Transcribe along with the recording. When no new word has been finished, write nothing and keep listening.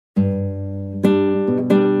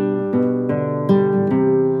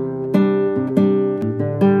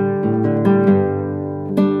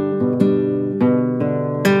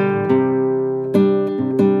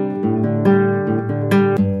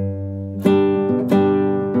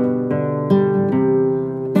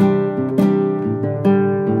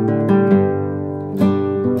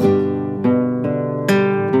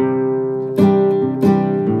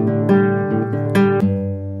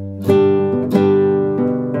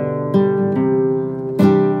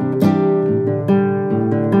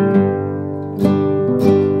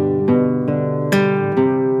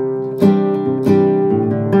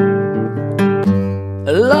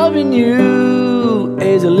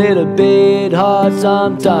hard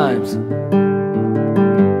sometimes.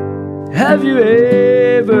 Have you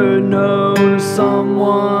ever known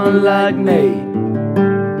someone like me?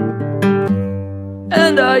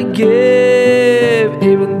 And I give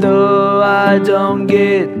even though I don't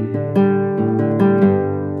get,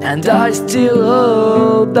 and I still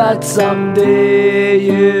hope that someday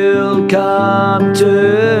you'll come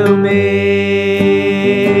to me.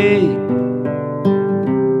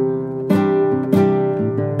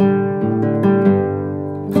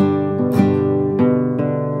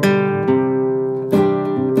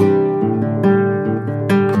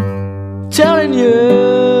 Telling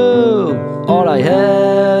you all I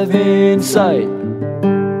have inside.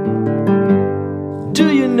 Do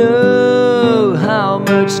you know how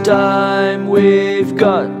much time we've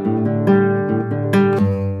got?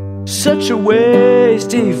 Such a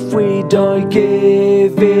waste if we don't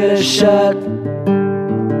give it a shot.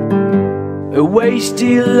 A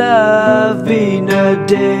wasted love in a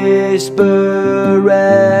desperate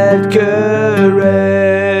caress.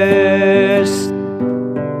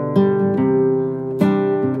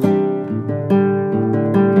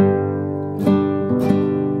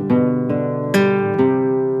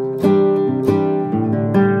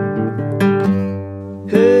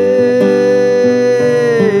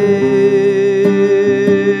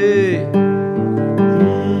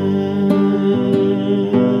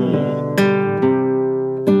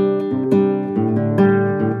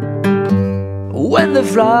 When the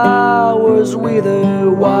flowers wither,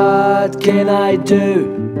 what can I do?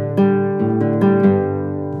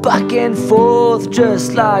 Back and forth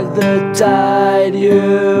just like the tide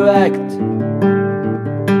you act.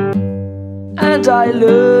 And I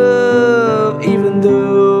love even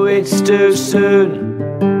though it's too soon,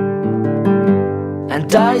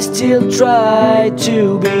 and I still try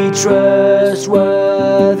to be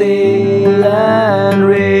trustworthy and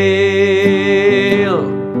real.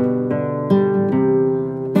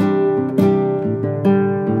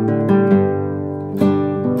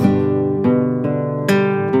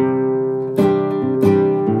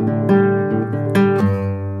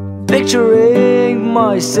 Picturing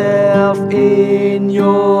myself in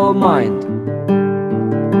your mind,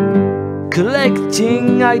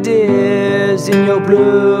 collecting ideas in your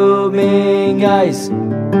blooming eyes,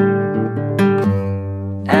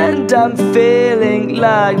 and I'm feeling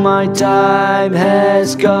like my time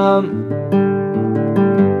has come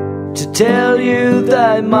to tell you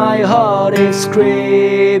that my heart is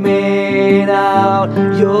screaming out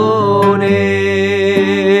your name.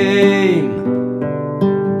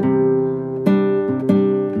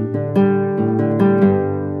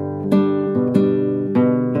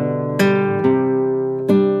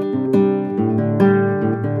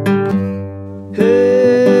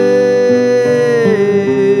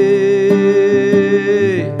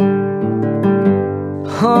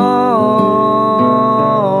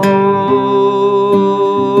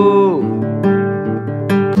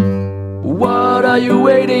 What are you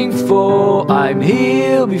waiting for? I'm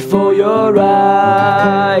here before your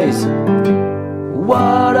eyes.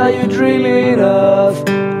 What are you dreaming of?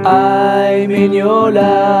 I'm in your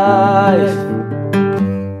life.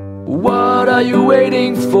 What are you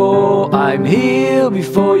waiting for? I'm here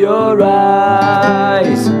before your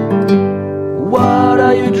eyes. What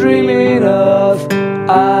are you dreaming of?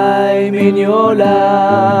 I'm in your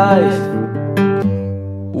life.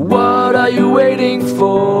 What are you waiting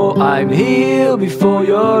for? I'm here before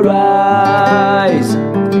your eyes.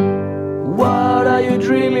 What